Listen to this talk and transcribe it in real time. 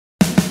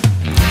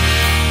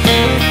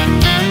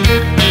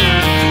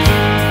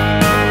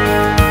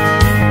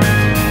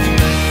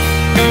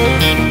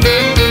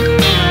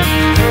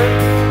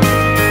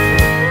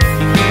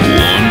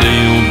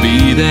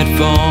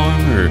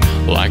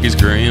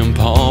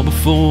grandpa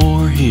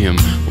before him,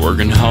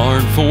 working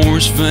hard for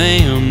his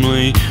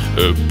family,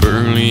 up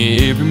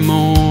early every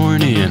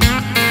morning,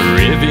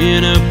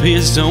 revving up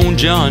his own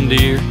John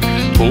Deere,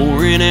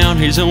 pouring out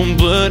his own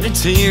blood and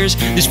tears.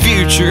 This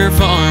future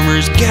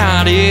farmer's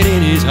got it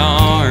in his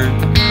heart,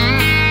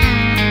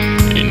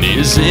 and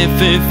his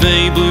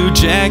FFA blue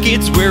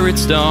jacket's where it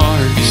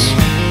starts.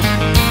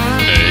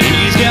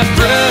 He's got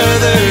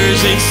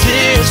brothers and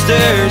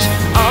sisters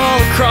all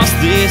across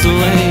this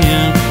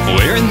land,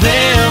 wearing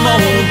them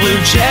old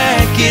blue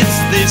jackets.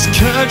 This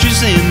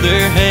country's in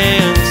their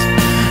hands,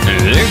 and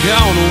they're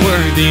gonna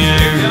work the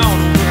earth,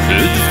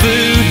 put the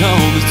food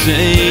on the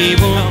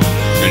table,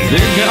 and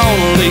they're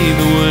gonna lead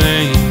the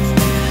way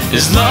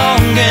as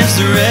long as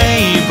they're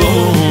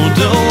able.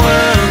 Don't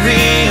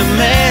worry,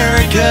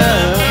 America,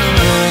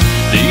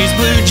 these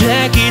blue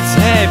jackets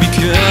have you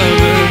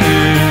covered.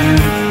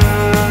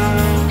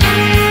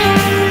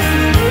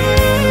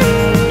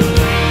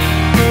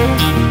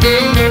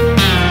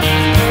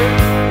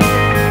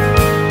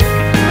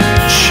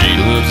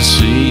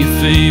 See a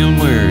field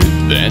where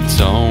that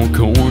tall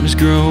corn is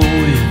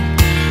growing.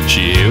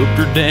 She helped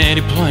her daddy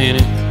plant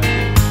it,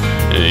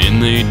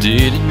 and they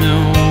didn't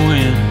know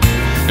it.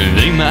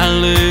 They might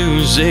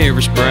lose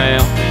every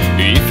sprout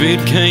if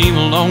it came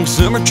along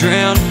summer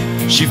drought.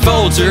 She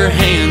folds her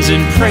hands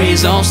and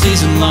prays all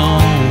season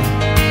long,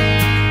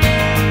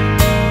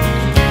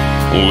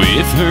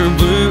 with her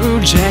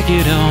blue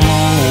jacket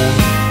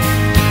on.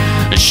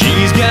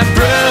 She's got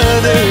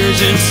brothers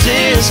and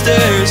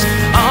sisters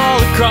all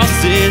across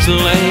this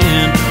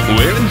land,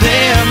 wearing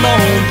them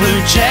old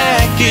blue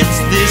jackets.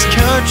 This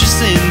country's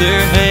in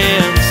their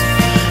hands,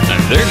 and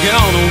they're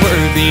gonna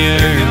work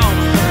the earth,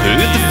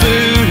 put the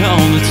food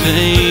on the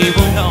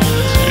table,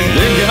 and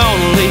they're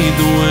gonna lead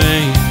the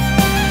way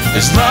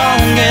as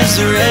long as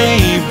they're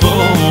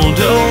able.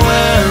 Don't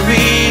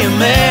worry,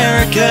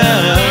 America,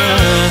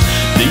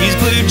 these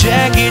blue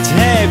jackets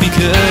have you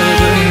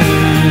covered.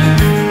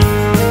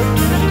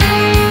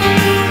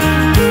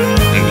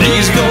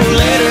 These gold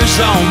letters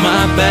on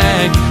my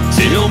back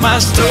tell my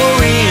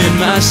story and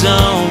my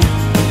song,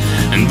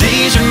 and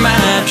these are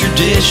my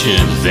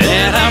traditions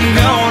that I'm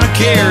gonna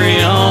carry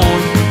on.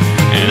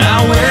 And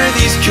I wear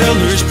these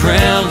colors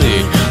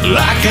proudly,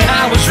 like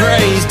I was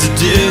raised to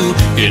do.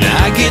 And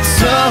I get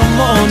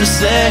someone to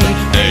say,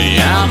 hey,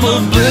 I'm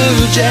a blue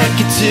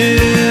jacket too.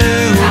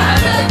 I'm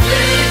a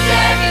blue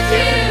jacket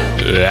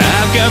too.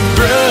 I've got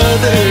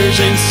brothers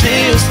and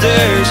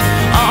sisters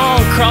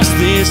all across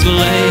this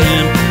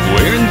land,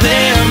 wearing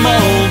them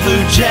old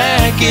blue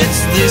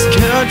jackets. This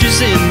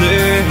country's in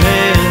their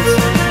hands,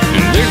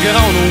 and they're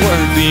gonna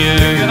work the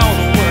earth,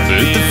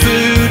 put the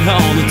food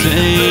on the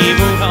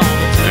table,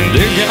 and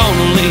they're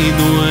gonna lead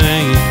the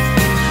way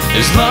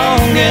as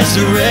long as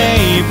they're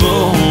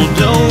able.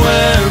 Don't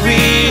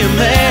worry,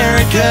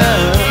 America,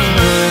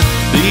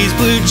 these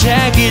blue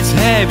jackets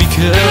have you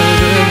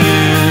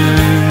covered.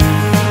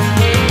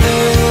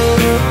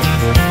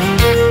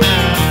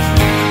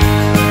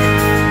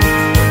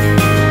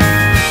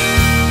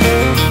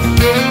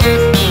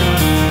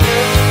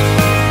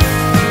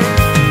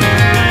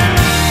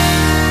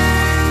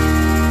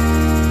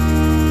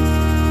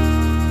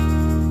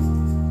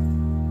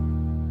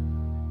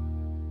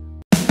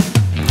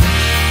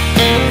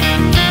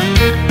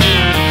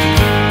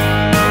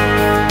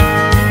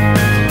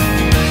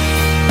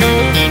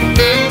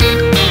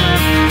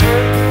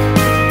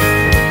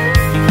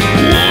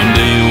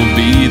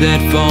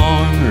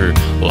 Farmer,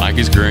 like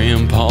his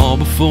grandpa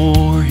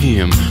before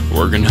him,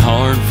 working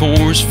hard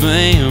for his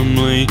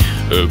family,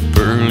 up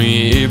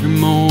early every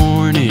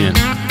morning,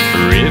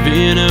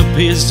 revving up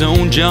his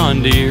own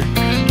John Deere,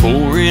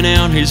 pouring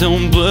out his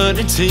own blood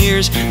and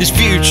tears. This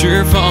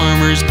future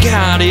farmer's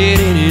got it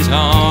in his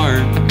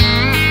heart,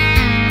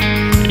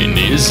 and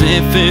his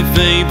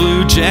FFA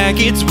blue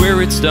jacket's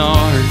where it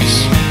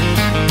starts.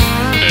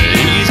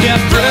 He's got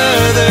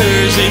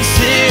brothers and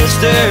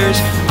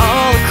sisters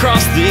all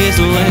across this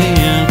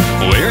land,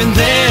 wearing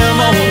them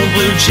old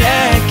blue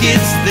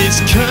jackets.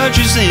 This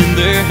country's in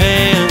their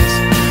hands,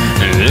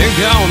 and they're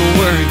gonna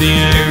work the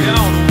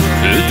earth,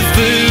 put the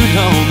food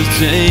on the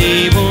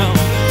table,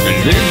 and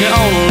they're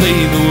gonna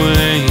lead the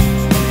way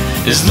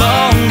as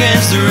long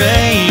as they're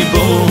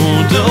able.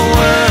 Don't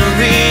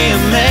worry,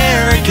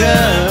 America,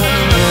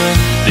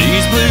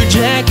 these blue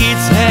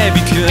jackets have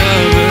you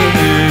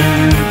covered.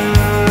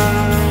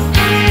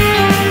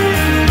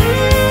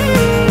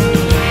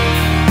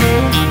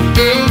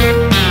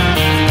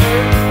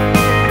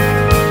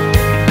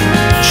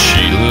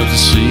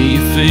 See a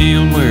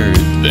field where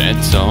that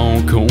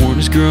tall corn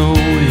is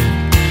growing.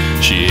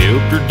 She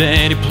helped her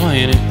daddy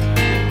plant it,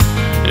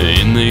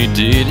 and they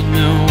didn't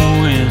know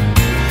it.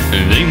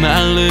 They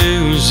might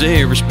lose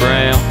every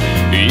sprout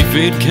if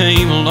it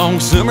came along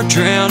summer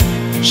drought.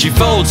 She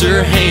folds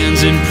her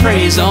hands and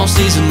prays all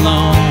season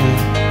long,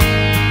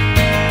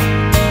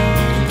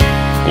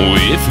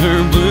 with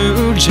her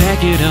blue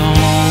jacket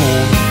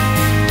on.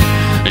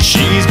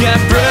 She's got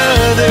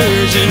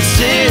brothers and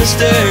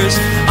sisters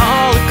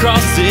all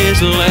across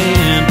this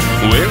land,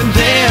 wearing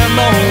them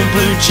old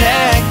blue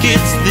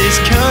jackets.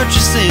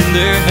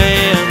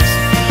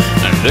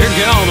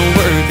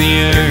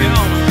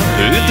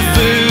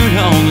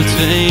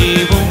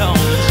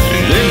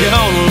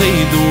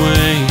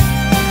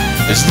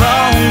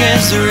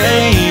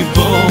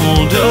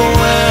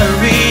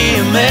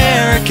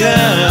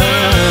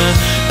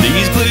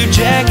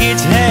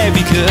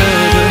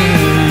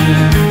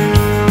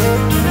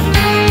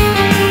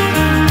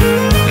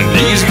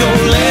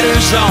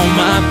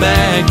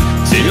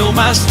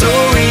 my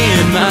story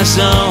and my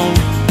song.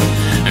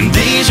 And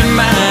these are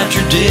my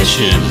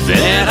traditions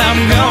that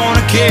I'm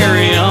gonna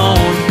carry on.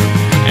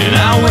 And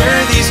I wear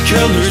these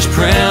colors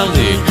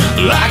proudly,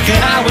 like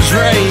I was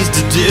raised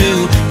to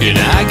do. And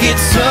I get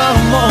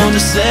someone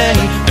to say,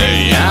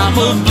 hey, I'm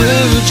a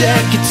blue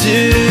jacket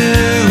too.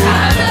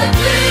 I'm a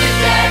blue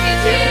jacket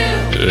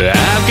too.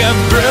 I've got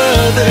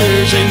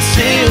brothers and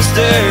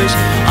sisters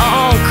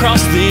all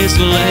across this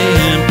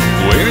land,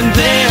 wearing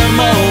them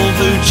old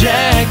blue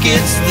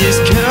jackets, this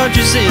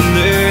country's in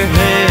their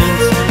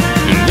hands.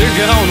 And they're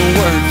gonna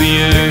work the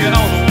earth,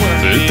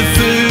 put the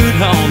food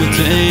on the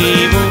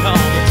table,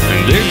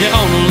 and they're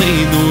gonna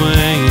lead the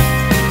way,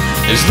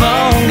 as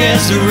long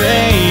as they're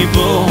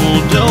able.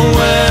 Don't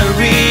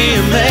worry,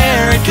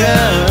 America,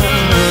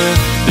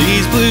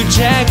 these blue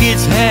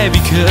jackets have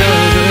you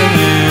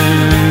covered.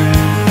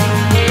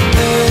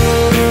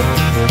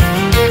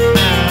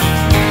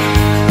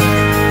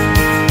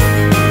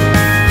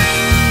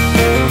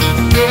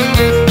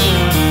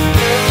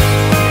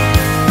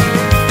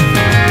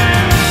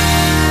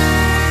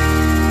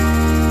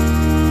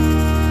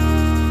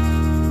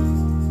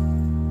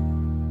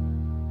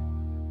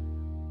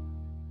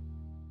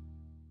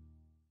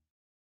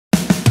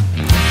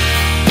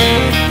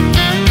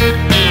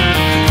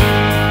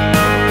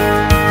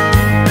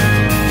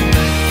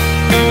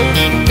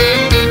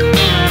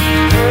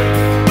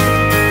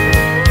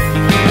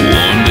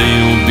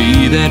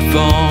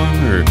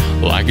 Farmer,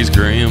 like his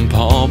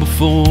grandpa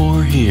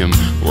before him,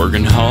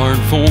 working hard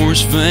for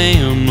his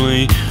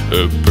family,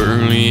 up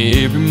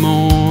early every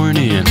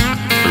morning,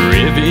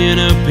 revving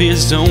up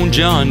his own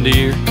John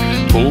Deere,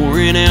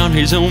 pouring out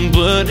his own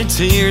blood and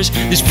tears.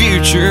 This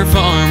future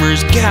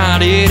farmer's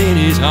got it in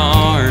his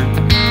heart,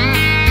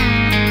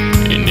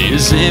 and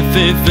his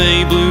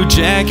FFA blue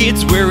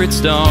jacket's where it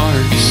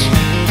starts.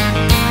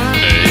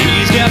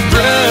 He's got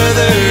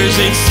brothers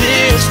and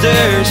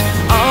sisters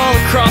all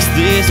across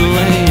this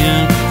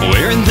land,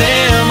 wearing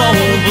them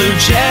old blue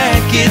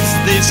jackets,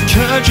 this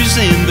country's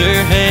in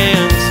their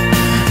hands.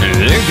 And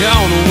they're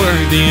gonna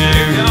work the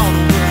earth,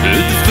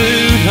 put the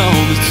food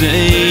on the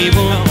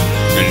table,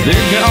 and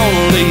they're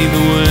gonna lead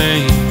the way,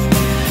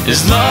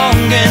 as long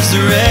as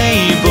they're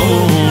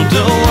able.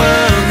 Don't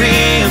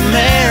worry,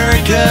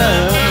 America,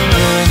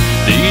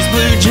 these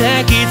blue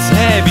jackets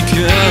have you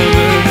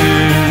covered.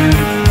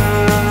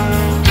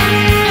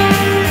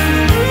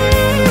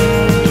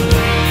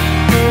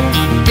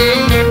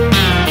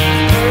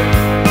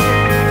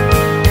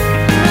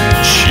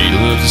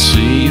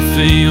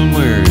 Field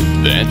where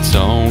that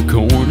tall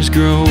corn is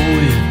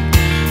growing.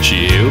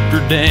 She helped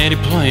her daddy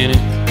plant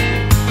it,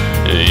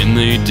 and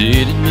they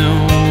didn't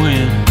know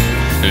when.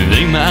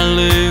 They might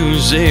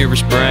lose every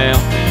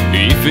sprout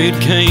if it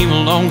came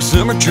along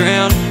summer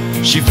drought.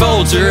 She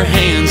folds her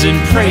hands and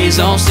prays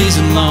all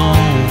season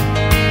long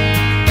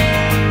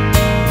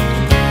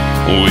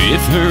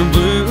with her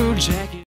blue jacket.